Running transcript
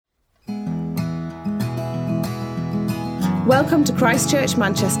Welcome to Christchurch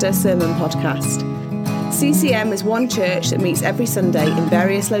Manchester Sermon Podcast. CCM is one church that meets every Sunday in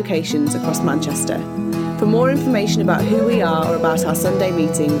various locations across Manchester. For more information about who we are or about our Sunday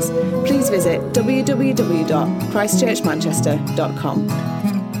meetings, please visit www.christchurchmanchester.com.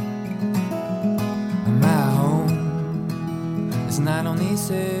 My home is not on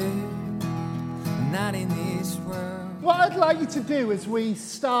this earth, not in this world. What I'd like you to do as we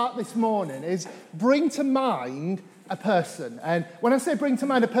start this morning is bring to mind a person. And when I say bring to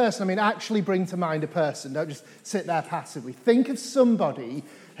mind a person, I mean actually bring to mind a person. Don't just sit there passively. Think of somebody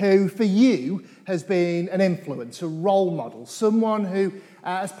who, for you, has been an influence, a role model, someone who,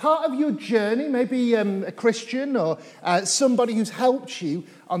 as part of your journey, maybe a Christian or somebody who's helped you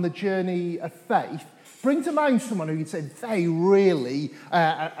on the journey of faith. Bring to mind someone who you'd say they really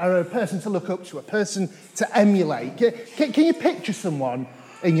are a person to look up to, a person to emulate. Can you picture someone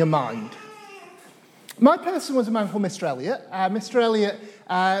in your mind? My person was a man called Mr. Elliot. Mr. Elliot,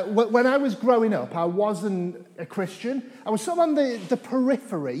 when I was growing up, I wasn't a Christian. I was sort of on the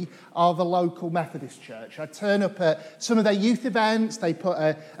periphery of a local Methodist church. I'd turn up at some of their youth events. They put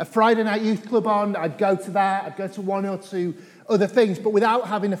a Friday night youth club on. I'd go to that. I'd go to one or two other things, but without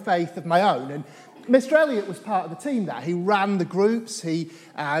having a faith of my own. And Mr. Elliot was part of the team there. He ran the groups. He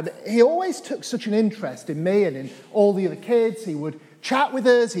always took such an interest in me and in all the other kids. He would chat with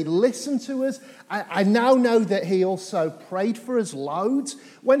us, he'd listen to us. I now know that he also prayed for us loads.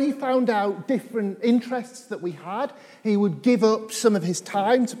 When he found out different interests that we had, he would give up some of his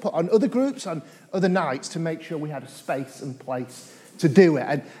time to put on other groups, on other nights, to make sure we had a space and place to do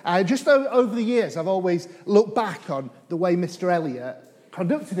it. And just over the years, I've always looked back on the way Mr. Elliot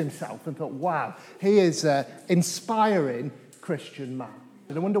conducted himself and thought, wow, he is an inspiring Christian man.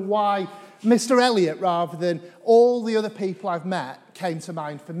 And I wonder why Mr. Elliot, rather than all the other people I've met, came to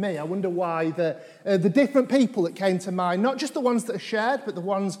mind for me. I wonder why the different people that came to mind, not just the ones that are shared, but the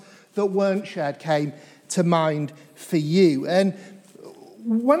ones that weren't shared, came to mind for you. And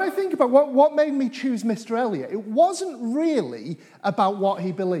when I think about what made me choose Mr. Elliot, it wasn't really about what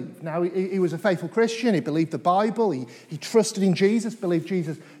he believed. Now, he was a faithful Christian. He believed the Bible. He trusted in Jesus, believed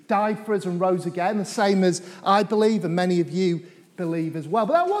Jesus died for us and rose again, the same as I believe and many of you believe as well.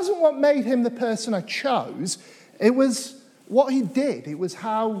 But that wasn't what made him the person I chose. It was what he did. It was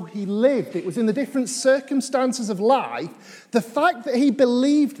how he lived. It was in the different circumstances of life. The fact that he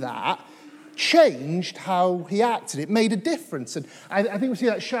believed that changed how he acted. It made a difference. And I think we see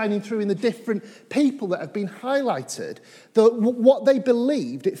that shining through in the different people that have been highlighted. That what they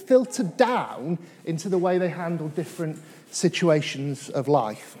believed, it filtered down into the way they handled different situations of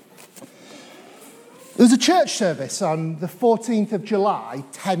life. There was a church service on the 14th of July,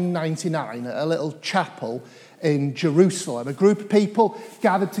 1099, at a little chapel in Jerusalem. A group of people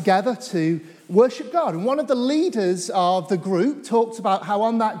gathered together to worship God. And one of the leaders of the group talked about how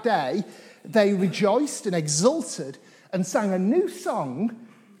on that day they rejoiced and exulted and sang a new song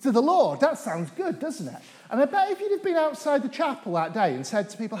to the Lord. That sounds good, doesn't it? And I bet if you'd have been outside the chapel that day and said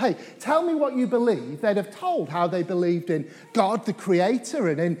to people, hey, tell me what you believe, they'd have told how they believed in God, the Creator,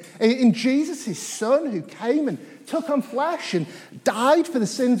 and in Jesus, his Son, who came and took on flesh and died for the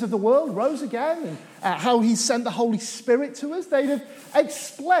sins of the world, rose again, and how he sent the Holy Spirit to us. They'd have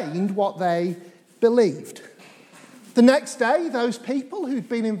explained what they believed. The next day, those people who'd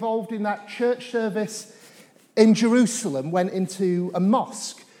been involved in that church service in Jerusalem went into a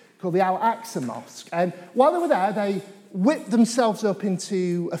mosque called the Al-Aqsa Mosque. And while they were there, they whipped themselves up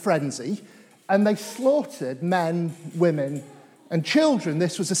into a frenzy and they slaughtered men, women, and children.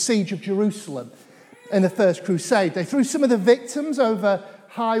 This was a siege of Jerusalem in the First Crusade. They threw some of the victims over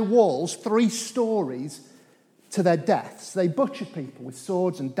high walls, 3 stories, to their deaths. They butchered people with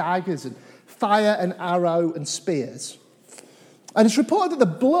swords and daggers and fire and arrow and spears. And it's reported that the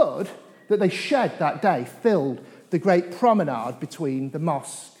blood that they shed that day filled the great promenade between the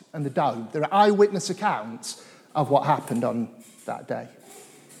mosque and the dome. There are eyewitness accounts of what happened on that day.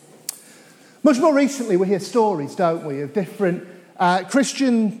 Much more recently, we hear stories, don't we, of different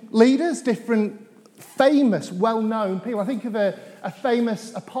Christian leaders, different famous, well-known people. I think of a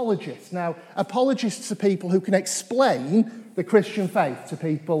famous apologist. Now, apologists are people who can explain the Christian faith to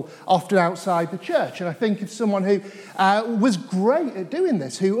people often outside the church. And I think of someone who was great at doing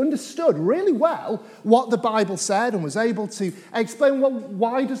this, who understood really well what the Bible said and was able to explain, well,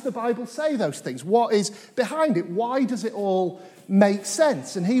 why does the Bible say those things? What is behind it? Why does it all make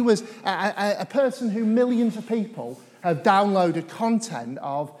sense? And he was a person who millions of people have downloaded content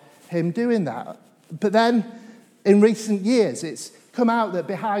of him doing that. But then in recent years, it's come out that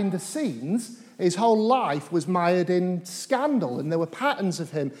behind the scenes, his whole life was mired in scandal, and there were patterns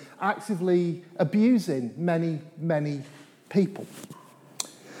of him actively abusing many, many people.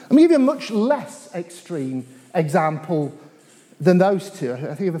 Let me give you a much less extreme example than those two.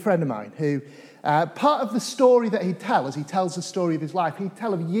 I think of a friend of mine who, part of the story that he'd tell as he tells the story of his life, he'd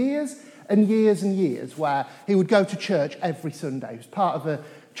tell of years and years and years where he would go to church every Sunday. He was part of a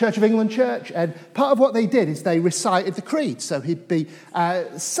Church of England church, and part of what they did is they recited the creed. So he'd be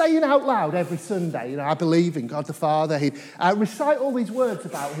saying out loud every Sunday, I believe in God the Father. He'd recite all these words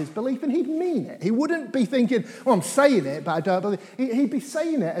about his belief, and he'd mean it. He wouldn't be thinking, I'm saying it, but I don't believe. He'd be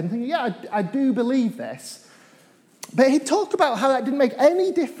saying it and thinking, yeah, I do believe this. But he'd talk about how that didn't make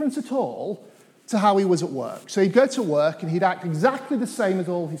any difference at all to how he was at work. So he'd go to work and he'd act exactly the same as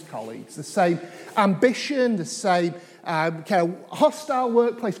all his colleagues, the same ambition, the same kind of hostile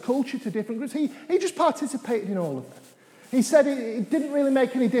workplace culture to different groups. He just participated in all of it. He said it didn't really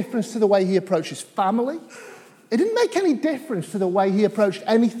make any difference to the way he approached his family. It didn't make any difference to the way he approached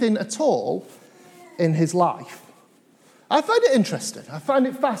anything at all in his life. I find it interesting. I find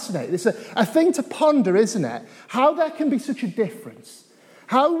it fascinating. It's a thing to ponder, isn't it? How there can be such a difference.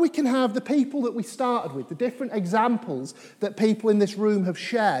 How we can have the people that we started with, the different examples that people in this room have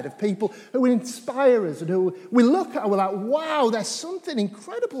shared, of people who inspire us and who we look at and we're like, wow, there's something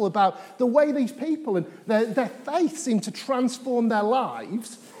incredible about the way these people and their faith seem to transform their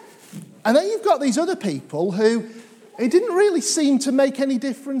lives. And then you've got these other people who it didn't really seem to make any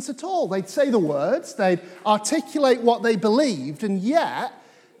difference at all. They'd say the words, they'd articulate what they believed, and yet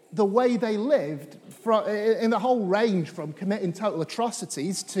the way they lived in the whole range from committing total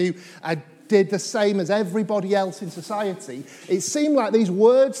atrocities to did the same as everybody else in society. It seemed like these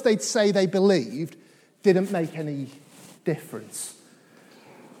words they'd say they believed didn't make any difference.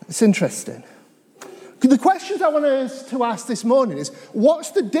 It's interesting. The questions I want us to ask this morning is, what's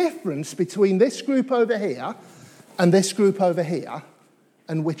the difference between this group over here and this group over here,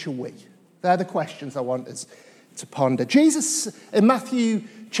 and which are we? They're the questions I want us to ponder. Jesus, in Matthew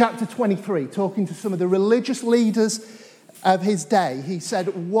chapter 23, talking to some of the religious leaders of his day, he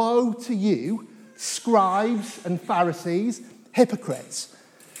said, "Woe to you, scribes and Pharisees, hypocrites!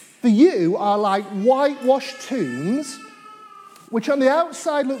 For you are like whitewashed tombs, which on the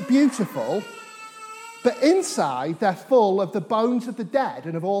outside look beautiful, but inside they're full of the bones of the dead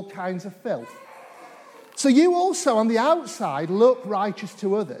and of all kinds of filth. So you also on the outside look righteous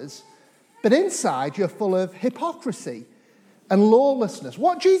to others, but inside you're full of hypocrisy and lawlessness."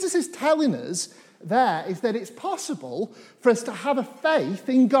 What Jesus is telling us there is that it's possible for us to have a faith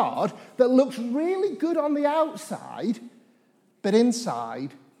in God that looks really good on the outside, but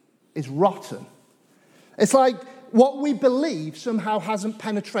inside is rotten. It's like what we believe somehow hasn't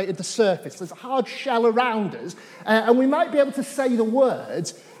penetrated the surface. There's a hard shell around us, and we might be able to say the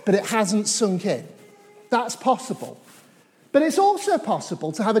words, but it hasn't sunk in. That's possible. But it's also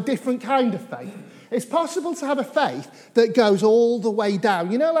possible to have a different kind of faith. It's possible to have a faith that goes all the way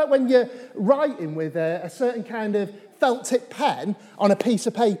down. You know, like when you're writing with a certain kind of felt-tip pen on a piece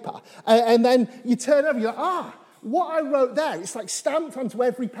of paper, and then you turn over, you're like, what I wrote there, it's like stamped onto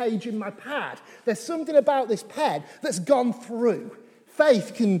every page in my pad. There's something about this pen that's gone through.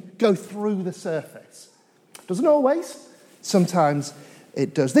 Faith can go through the surface. Doesn't always. Sometimes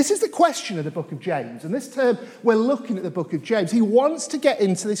it does. This is the question of the book of James. And this term, we're looking at the book of James. He wants to get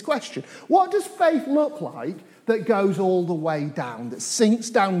into this question. What does faith look like that goes all the way down, that sinks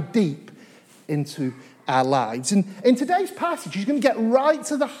down deep into our lives? And in today's passage, he's going to get right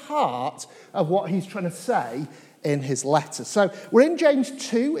to the heart of what he's trying to say in his letter. So we're in James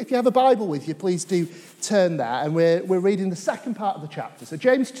 2. If you have a Bible with you, please do turn there. And we're reading the second part of the chapter. So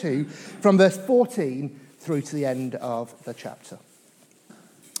James 2, from verse 14 through to the end of the chapter.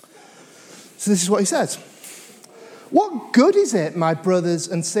 So this is what he says. "What good is it, my brothers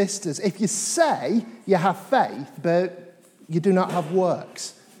and sisters, if you say you have faith, but you do not have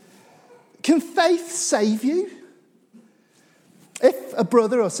works? Can faith save you? If a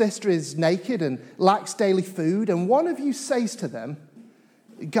brother or sister is naked and lacks daily food, and one of you says to them,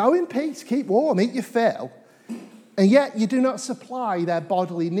 'Go in peace, keep warm, eat your fill,' and yet you do not supply their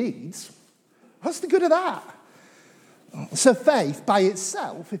bodily needs, what's the good of that? So faith by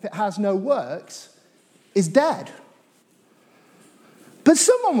itself, if it has no works, is dead. But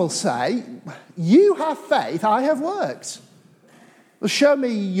someone will say, 'You have faith, I have works. Well, show me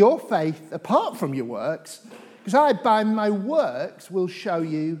your faith apart from your works, because I, by my works, will show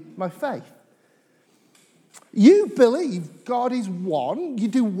you my faith.' You believe God is one, you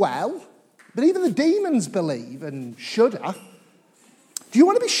do well, but even the demons believe and shudder. Do you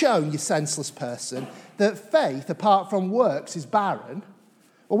want to be shown, you senseless person, that faith apart from works is barren?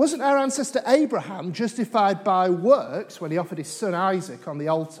 Or wasn't our ancestor Abraham justified by works when he offered his son Isaac on the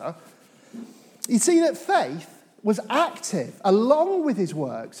altar? You see that faith was active along with his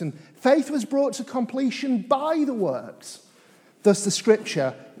works, and faith was brought to completion by the works. Thus the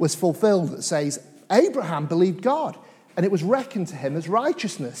scripture was fulfilled that says, Abraham believed God, and it was reckoned to him as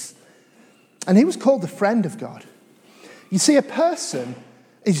righteousness. And he was called the friend of God. You see, a person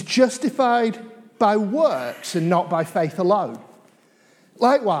is justified by works and not by faith alone.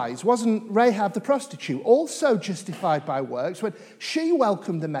 Likewise, wasn't Rahab the prostitute also justified by works when she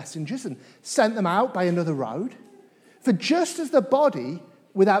welcomed the messengers and sent them out by another road? For just as the body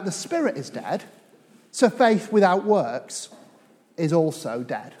without the spirit is dead, so faith without works is also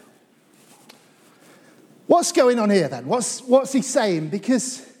dead. What's going on here then? What's he saying?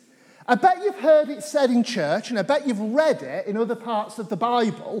 Because I bet you've heard it said in church, and I bet you've read it in other parts of the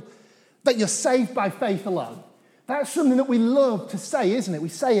Bible, that you're saved by faith alone. That's something that we love to say, isn't it? We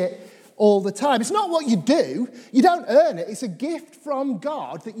say it all the time. It's not what you do. You don't earn it. It's a gift from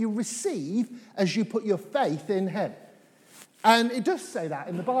God that you receive as you put your faith in him. And it does say that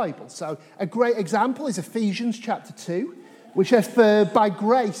in the Bible. So a great example is Ephesians chapter 2, which says, for by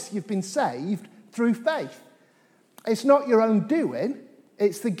grace you've been saved through faith. It's not your own doing.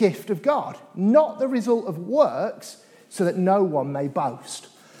 It's the gift of God, not the result of works, so that no one may boast.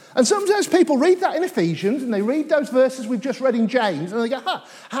 And sometimes people read that in Ephesians, and they read those verses we've just read in James, and they go,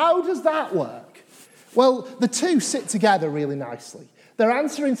 how does that work? Well, the two sit together really nicely. They're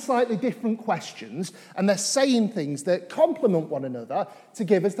answering slightly different questions, and they're saying things that complement one another to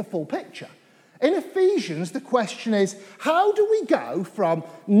give us the full picture. In Ephesians, the question is, how do we go from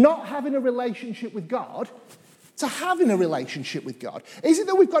not having a relationship with God to having a relationship with God? Is it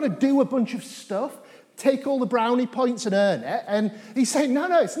that we've got to do a bunch of stuff, take all the brownie points and earn it? And he's saying,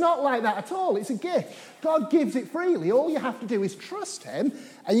 no, it's not like that at all. It's a gift. God gives it freely. All you have to do is trust him,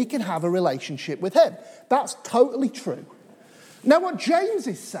 and you can have a relationship with him. That's totally true. Now, what James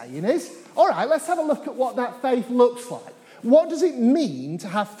is saying is, all right, let's have a look at what that faith looks like. What does it mean to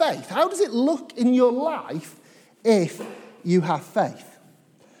have faith? How does it look in your life if you have faith?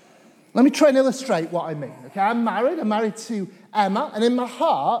 Let me try and illustrate what I mean. Okay, I'm married to Emma, and in my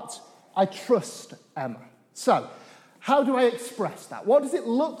heart, I trust Emma. So, how do I express that? What does it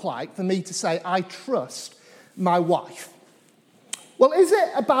look like for me to say, I trust my wife? Well, is it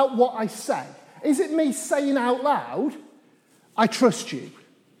about what I say? Is it me saying out loud, I trust you?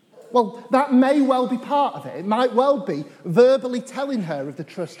 Well, that may well be part of it. It might well be verbally telling her of the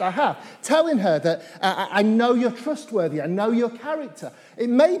trust I have, telling her that I know you're trustworthy, I know your character. It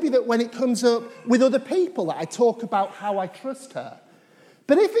may be that when it comes up with other people that I talk about how I trust her.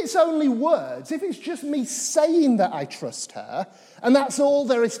 But if it's only words, if it's just me saying that I trust her, and that's all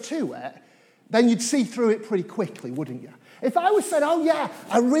there is to it, then you'd see through it pretty quickly, wouldn't you? If I was saying, oh yeah,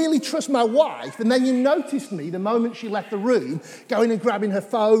 I really trust my wife, and then you noticed me the moment she left the room, going and grabbing her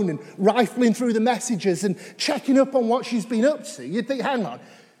phone and rifling through the messages and checking up on what she's been up to, you'd think, hang on,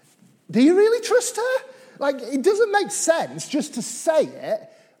 do you really trust her? Like, it doesn't make sense just to say it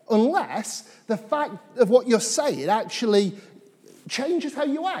unless the fact of what you're saying actually changes how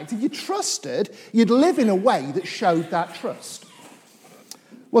you act. If you trusted, you'd live in a way that showed that trust.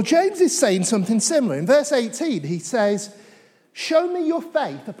 Well, James is saying something similar. In verse 18, he says, show me your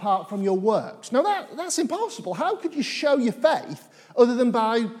faith apart from your works. Now, that's impossible. How could you show your faith other than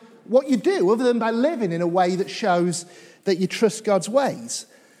by what you do, other than by living in a way that shows that you trust God's ways?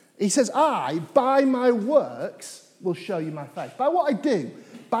 He says, I, by my works, will show you my faith. By what I do,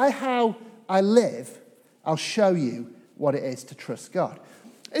 by how I live, I'll show you what it is to trust God.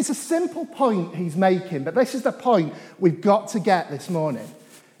 It's a simple point he's making, but this is the point we've got to get this morning.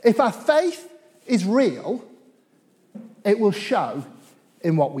 If our faith is real, it will show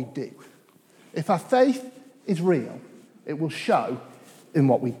in what we do. If our faith is real, it will show in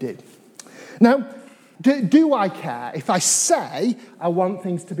what we do. Now, do I care if I say I want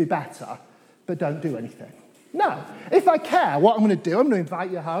things to be better, but don't do anything? No. If I care, what I'm going to do, I'm going to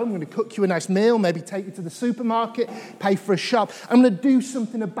invite you home, I'm going to cook you a nice meal, maybe take you to the supermarket, pay for a shop. I'm going to do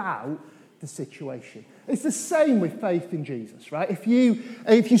something about the situation. It's the same with faith in Jesus, right? If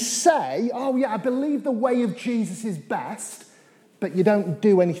you say, oh yeah, I believe the way of Jesus is best, but you don't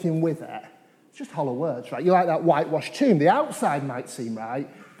do anything with it, it's just hollow words, right? You're like that whitewashed tomb. The outside might seem right,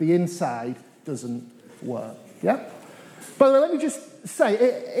 the inside doesn't work, yeah? By the way, let me just say,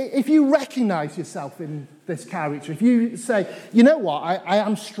 if you recognize yourself in this character. If you say, you know what, I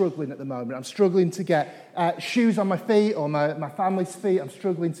am struggling at the moment. I'm struggling to get shoes on my feet or my family's feet. I'm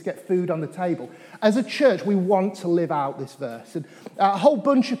struggling to get food on the table. As a church, we want to live out this verse. And a whole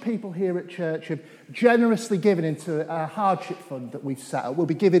bunch of people here at church have generously given into a hardship fund that we've set up. We'll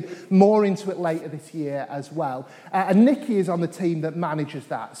be giving more into it later this year as well. And Nikki is on the team that manages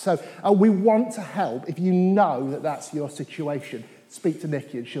that. So we want to help. If you know that that's your situation, speak to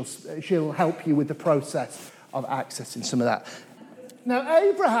Nikki and she'll help you with the process of accessing some of that. Now,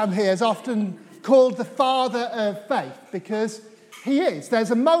 Abraham here is often called the father of faith because he is.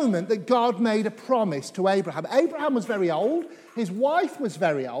 There's a moment that God made a promise to Abraham. Abraham was very old. His wife was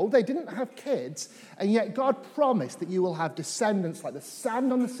very old. They didn't have kids. And yet God promised that you will have descendants like the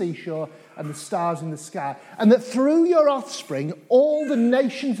sand on the seashore and the stars in the sky. And that through your offspring, all the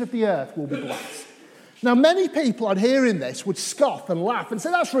nations of the earth will be blessed. Now, many people on hearing this would scoff and laugh and say,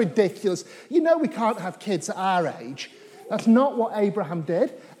 that's ridiculous. You know we can't have kids at our age. That's not what Abraham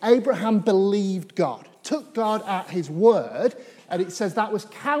did. Abraham believed God, took God at his word, and it says that was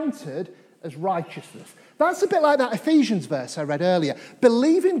counted as righteousness. That's a bit like that Ephesians verse I read earlier.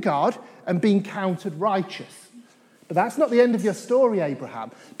 Believe in God and being counted righteous. But that's not the end of your story, Abraham,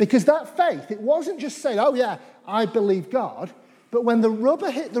 because that faith, it wasn't just saying, oh yeah, I believe God, but when the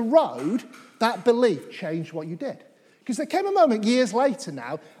rubber hit the road, that belief changed what you did. Because there came a moment years later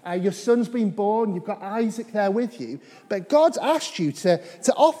now, your son's been born, you've got Isaac there with you, but God's asked you to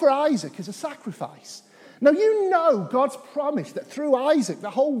offer Isaac as a sacrifice. Now, you know God's promised that through Isaac, the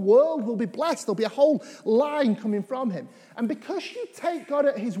whole world will be blessed. There'll be a whole line coming from him. And because you take God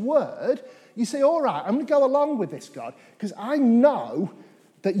at his word, you say, all right, I'm going to go along with this, God, because I know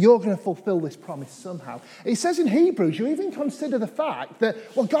that you're going to fulfill this promise somehow. It says in Hebrews, you even consider the fact that,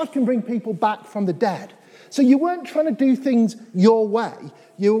 well, God can bring people back from the dead. So you weren't trying to do things your way.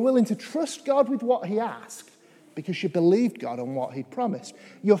 You were willing to trust God with what he asked because you believed God on what he'd promised.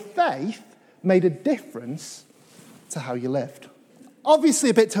 Your faith made a difference to how you lived. Obviously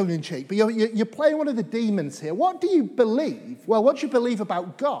a bit tongue-in-cheek, but you're playing one of the demons here. What do you believe? Well, what do you believe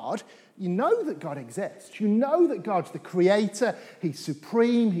about God? You know that God exists. You know that God's the creator. He's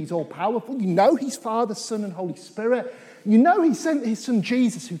supreme. He's all-powerful. You know he's Father, Son, and Holy Spirit. You know he sent his son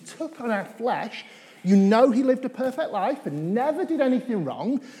Jesus who took on our flesh. You know he lived a perfect life and never did anything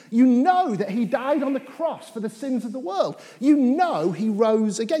wrong. You know that he died on the cross for the sins of the world. You know he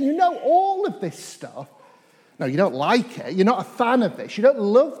rose again. You know all of this stuff. No, you don't like it. You're not a fan of this. You don't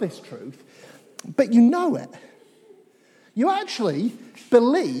love this truth. But you know it. You actually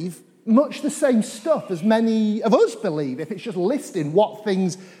believe much the same stuff as many of us believe, if it's just listing what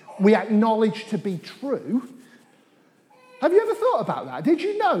things we acknowledge to be true. Have you ever thought about that? Did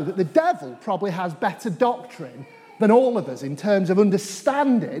you know that the devil probably has better doctrine than all of us in terms of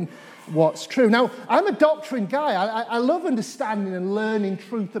understanding what's true? Now, I'm a doctrine guy. I love understanding and learning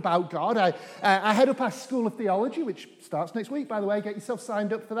truth about God. I head up our School of Theology, which starts next week, by the way. Get yourself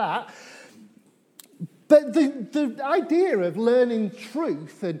signed up for that. But the idea of learning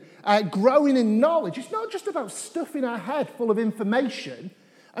truth and growing in knowledge, it's not just about stuffing our head full of information.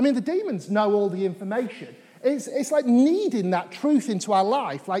 I mean, the demons know all the information. It's like kneading that truth into our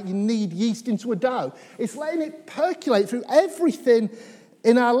life, like you knead yeast into a dough. It's letting it percolate through everything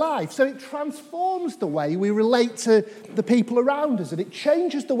in our life. So it transforms the way we relate to the people around us, and it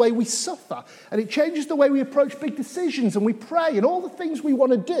changes the way we suffer, and it changes the way we approach big decisions, and we pray, and all the things we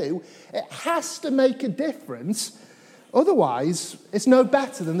want to do. It has to make a difference. Otherwise, it's no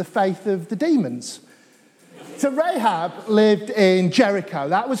better than the faith of the demons. So Rahab lived in Jericho.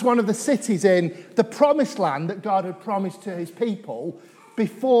 That was one of the cities in the promised land that God had promised to his people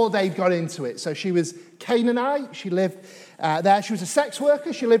before they got into it. So she was Canaanite. She lived there. She was a sex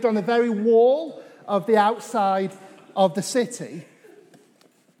worker. She lived on the very wall of the outside of the city.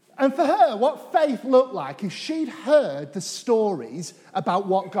 And for her, what faith looked like is she'd heard the stories about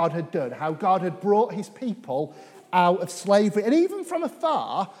what God had done, how God had brought his people out of slavery. And even from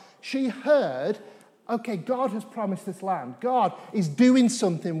afar, she heard, okay, God has promised this land. God is doing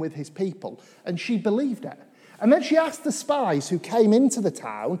something with his people. And she believed it. And then she asked the spies who came into the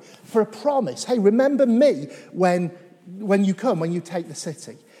town for a promise. Hey, remember me when you come, when you take the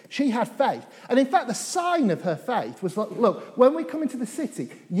city. She had faith. And in fact, the sign of her faith was, look, when we come into the city,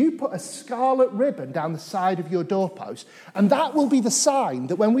 you put a scarlet ribbon down the side of your doorpost. And that will be the sign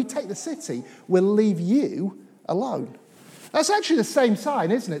that when we take the city, we'll leave you alone. That's actually the same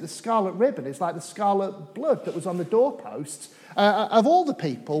sign, isn't it? The scarlet ribbon is like the scarlet blood that was on the doorposts of all the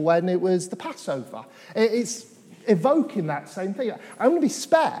people when it was the Passover. It's evoking that same thing. I'm going to be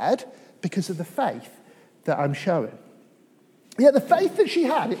spared because of the faith that I'm showing. Yet the faith that she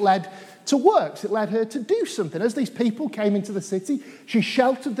had, it led to works. It led her to do something. As these people came into the city, she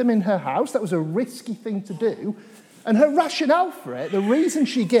sheltered them in her house. That was a risky thing to do. And her rationale for it, the reason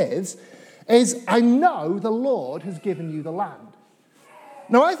she gives, is, I know the Lord has given you the land.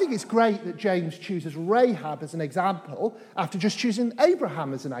 Now, I think it's great that James chooses Rahab as an example after just choosing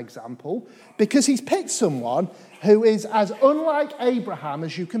Abraham as an example, because he's picked someone who is as unlike Abraham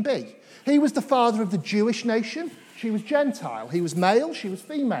as you can be. He was the father of the Jewish nation. She was Gentile. He was male. She was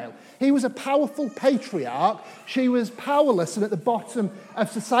female. He was a powerful patriarch. She was powerless and at the bottom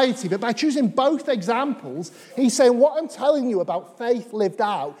of society. But by choosing both examples, he's saying what I'm telling you about faith lived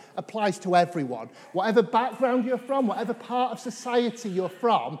out applies to everyone. Whatever background you're from, whatever part of society you're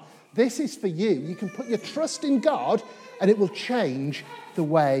from, this is for you. You can put your trust in God and it will change the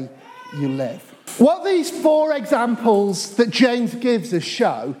way you live. What these 4 examples that James gives us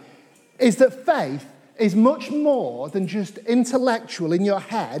show is that faith is much more than just intellectual, in your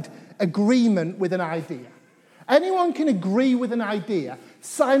head, agreement with an idea. Anyone can agree with an idea,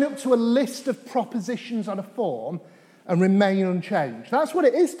 sign up to a list of propositions on a form, and remain unchanged. That's what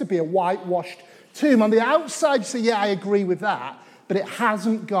it is to be a whitewashed tomb. On the outside, you say, yeah, I agree with that, but it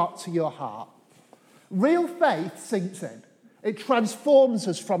hasn't got to your heart. Real faith sinks in. It transforms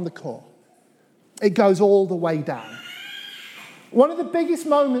us from the core. It goes all the way down. One of the biggest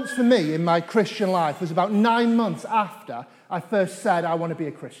moments for me in my Christian life was about 9 months after I first said I want to be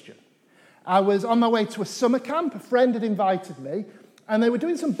a Christian. I was on my way to a summer camp. A friend had invited me, and they were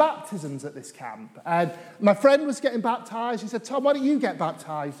doing some baptisms at this camp. And my friend was getting baptised. He said, Tom, why don't you get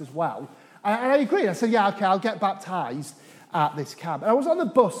baptised as well? And I agreed. I said, yeah, okay, I'll get baptised at this camp. And I was on the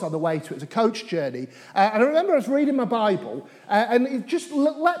bus on the way to it. It was a coach journey. And I remember I was reading my Bible, and it just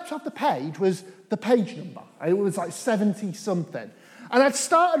leapt off the page was the page number. It was like 70-something. And I'd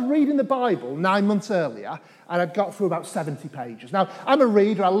started reading the Bible 9 months earlier, and I'd got through about 70 pages. Now, I'm a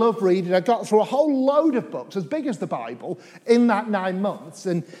reader. I love reading. I got through a whole load of books, as big as the Bible, in that 9 months.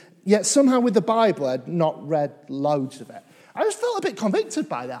 And yet somehow with the Bible, I'd not read loads of it. I just felt a bit convicted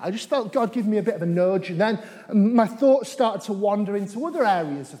by that. I just felt God give me a bit of a nudge, and then my thoughts started to wander into other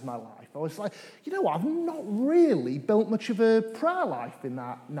areas of my life. I was like, you know what, I've not really built much of a prayer life in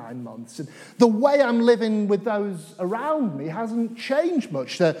that 9 months. And the way I'm living with those around me hasn't changed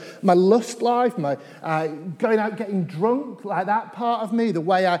much. My lust life, my going out getting drunk, like that part of me, the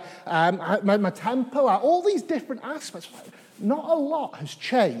way my temper, all these different aspects. Not a lot has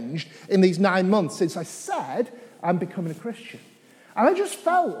changed in these 9 months since I said I'm becoming a Christian. And I just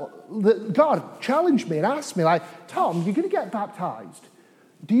felt that God challenged me and asked me, like, Tom, you're going to get baptized.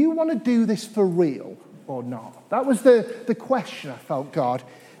 Do you want to do this for real or not? That was the question I felt God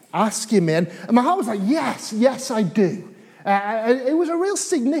asking me. And my heart was like, yes, I do. It was a real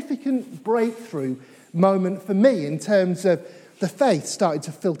significant breakthrough moment for me in terms of the faith starting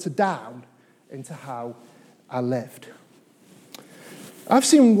to filter down into how I lived. I've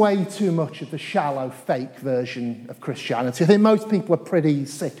seen way too much of the shallow, fake version of Christianity. I think most people are pretty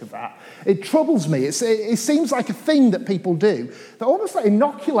sick of that. It troubles me. It seems like a thing that people do that almost like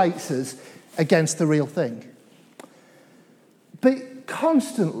inoculates us against the real thing. But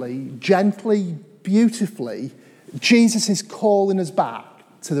constantly, gently, beautifully, Jesus is calling us back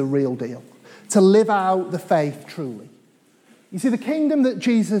to the real deal, to live out the faith truly. You see, the kingdom that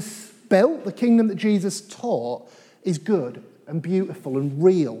Jesus built, the kingdom that Jesus taught, is good and beautiful and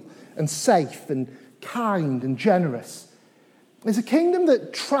real and safe and kind and generous. It's a kingdom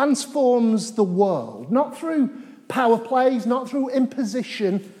that transforms the world, not through power plays, not through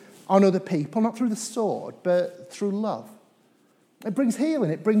imposition on other people, not through the sword, but through love. It brings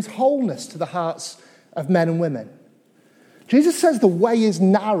healing, it brings wholeness to the hearts of men and women. Jesus says the way is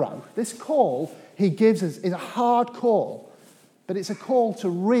narrow. This call he gives us is a hard call, but it's a call to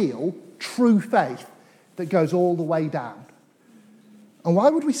real, true faith that goes all the way down. And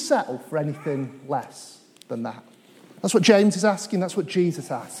why would we settle for anything less than that? That's what James is asking. That's what Jesus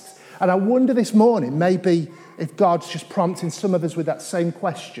asks. And I wonder this morning, maybe if God's just prompting some of us with that same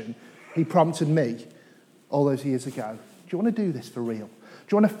question he prompted me all those years ago. Do you want to do this for real?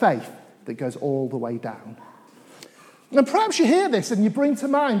 Do you want a faith that goes all the way down? And perhaps you hear this and you bring to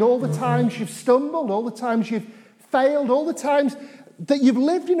mind all the times you've stumbled, all the times you've failed, all the times that you've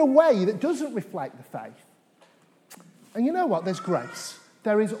lived in a way that doesn't reflect the faith. And you know what? There's grace.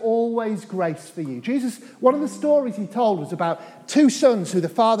 There is always grace for you. Jesus, one of the stories he told was about 2 sons who the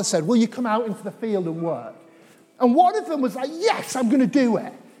father said, will you come out into the field and work? And one of them was like, yes, I'm going to do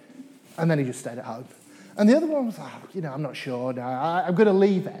it. And then he just stayed at home. And the other one was like, I'm not sure. No, I'm going to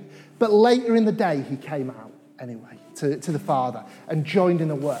leave it. But later in the day, he came out anyway to the father and joined in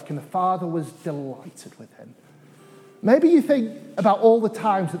the work. And the father was delighted with him. Maybe you think about all the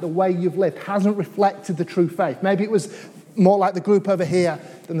times that the way you've lived hasn't reflected the true faith. Maybe it was more like the group over here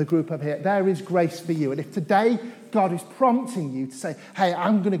than the group over here. There is grace for you. And if today God is prompting you to say, hey,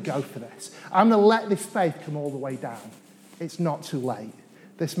 I'm going to go for this. I'm going to let this faith come all the way down. It's not too late.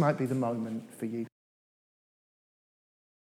 This might be the moment for you.